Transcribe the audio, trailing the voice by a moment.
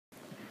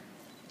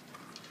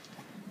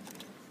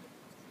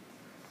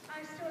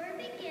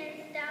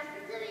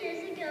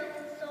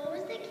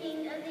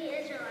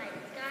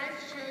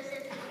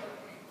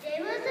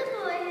was a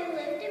boy who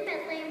lived in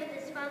Bethlehem with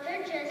his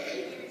father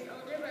Jesse and his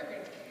older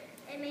brother.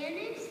 A man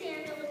named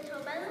Samuel was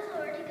told by the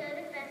Lord to go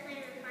to Bethlehem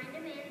and find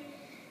a man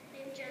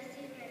named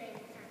Jesse's wedding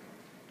son.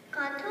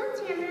 God told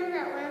Samuel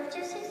that one of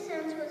Jesse's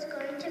sons was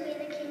going to be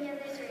the king of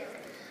Israel.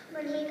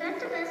 When he got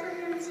to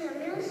Bethlehem,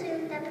 Samuel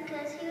assumed that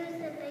because he was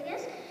the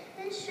biggest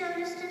and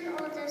strongest and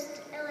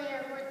oldest,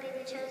 Eliab would be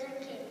the chosen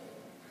king.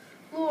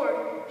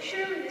 Lord,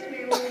 surely this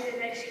man will be the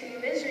next king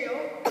of Israel,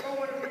 or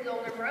one of his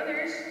older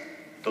brothers.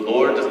 The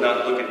Lord does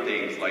not look at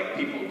things like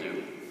people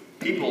do.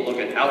 People look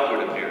at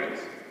outward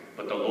appearance,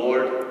 but the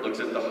Lord looks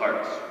at the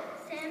hearts.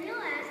 Samuel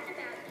asked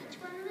about each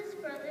one of his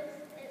brothers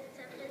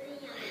except for the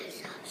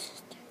youngest.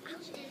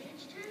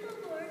 Each time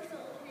the Lord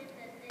told him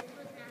that this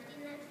was not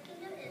the next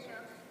king of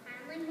Israel,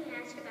 finally he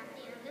asked about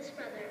the youngest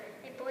brother,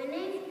 a boy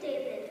named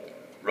David.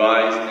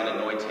 Rise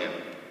and anoint him.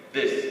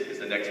 This is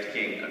the next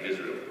king of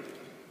Israel.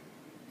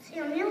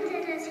 Samuel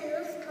did as he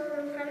was told,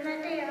 and from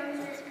that day on,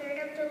 the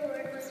Spirit of the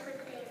Lord was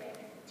with David.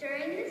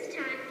 During this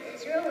time,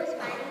 Israel was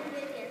fighting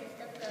against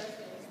the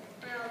Philistines,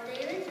 while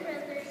David's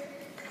brothers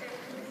served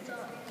King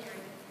Saul and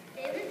Jonathan.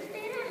 David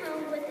stayed at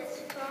home with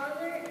his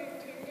father and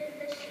tended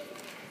the sheep.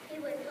 He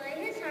would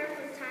play his harp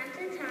from time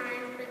to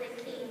time for the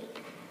king,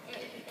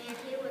 and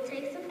he would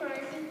take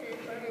supplies and food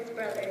for his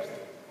brothers.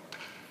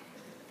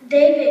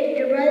 David,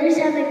 your brothers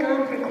have been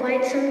gone for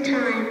quite some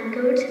time.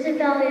 Go to the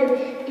valley of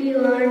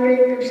Elah and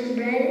bring them some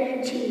bread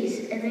and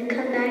cheese, and then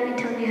come back and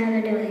tell me how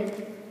they're doing.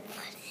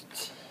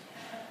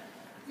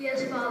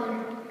 Yes, Father.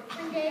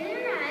 When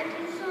David arrived,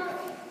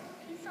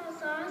 he saw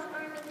Saul's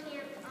army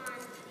camped on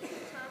the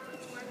top of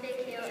one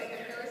big hill, and the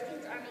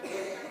Philistines' army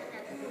camped on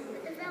another,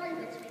 with the valley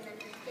between them.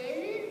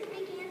 David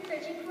began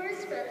searching for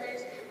his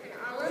brothers, when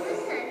all of a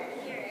sudden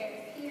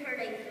he heard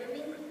a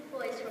booming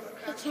voice from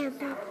across the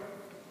valley.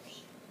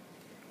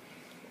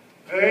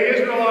 Hey,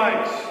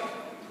 Israelites!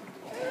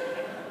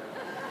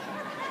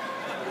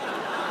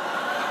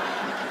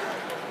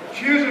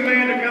 Choose a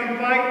man to come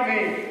fight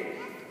me.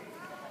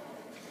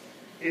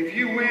 If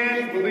you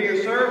win, we'll be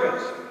your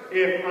servants.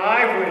 If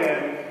I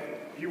win,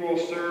 you will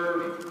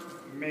serve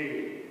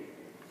me.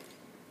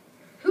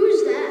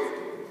 Who's that?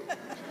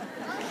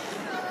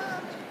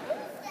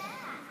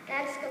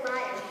 That's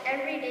Goliath.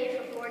 Every day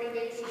for 40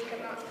 days he's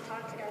come out to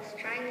talk to us,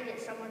 trying to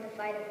get someone to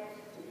fight him.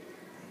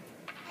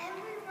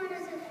 Everyone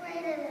is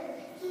afraid of him.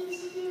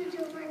 He's huge,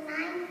 over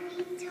 9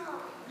 feet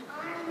tall.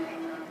 Our men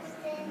won't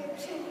stand a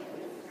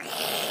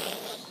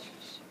chance.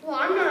 Well,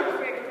 I'm not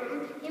afraid of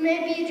him. He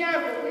may be a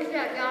giant, but we've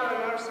got God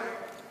on our side.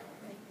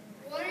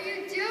 What are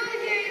you doing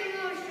here, you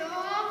little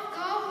show-off?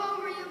 Go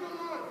home where you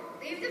belong.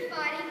 Leave the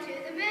fighting to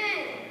the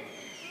men.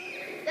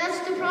 That's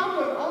the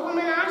problem. All the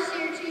men I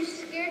see are too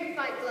scared to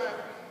fight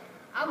Goliath.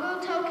 I'll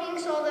go tell King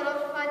Saul that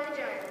I'll fight the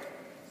giant.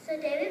 So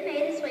David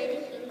made his way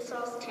to King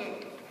Saul's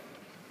tent.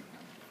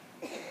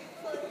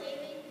 Hello,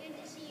 David.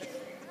 Good to see you.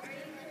 Are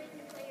you coming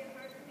to play your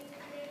harp for me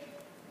today?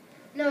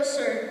 No,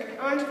 sir.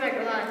 I want to fight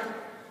Goliath.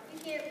 You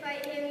can't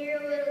fight him.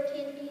 You're a little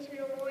kid and he's been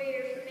a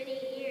warrior for many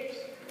years.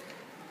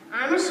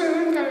 I'm a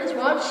servant that has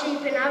watched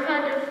sheep, and I've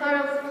had to fight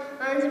off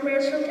lions and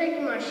bears from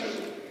taking my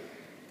sheep.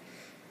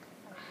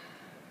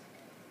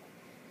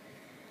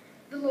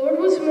 The Lord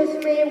was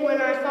with me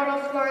when I fought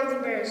off lions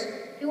and bears.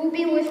 He will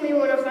be with me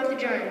when I fight the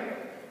giant.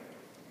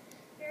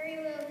 Very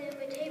well then,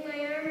 but take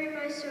my armor and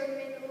my sword, and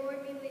may the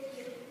Lord be with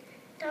you.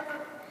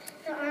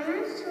 The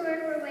armor and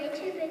sword were way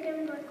too big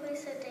and bulky,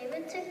 so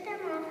David took them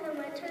off and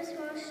went to a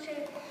small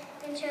stream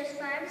and chose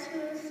 5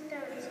 smooth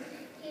stones.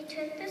 He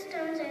took the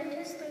stones into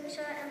a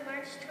slingshot and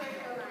marched toward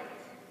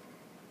Goliath.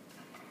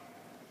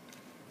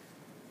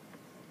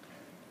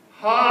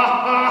 Ha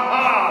ha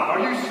ha! Are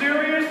you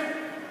serious?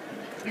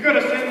 You're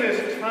going to send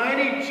this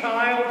tiny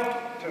child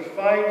to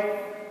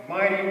fight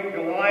mighty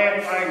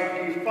Goliath?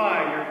 I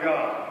defy your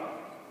God.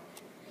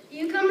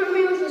 You come at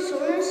me with a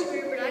sword and a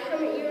spear, but I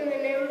come at you in the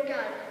name of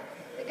God,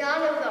 the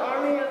God of the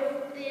army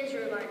of the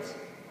Israelites.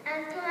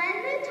 As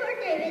Goliath went toward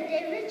David,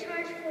 David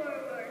charged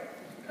forward,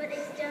 put a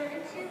stone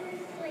into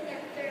his sling and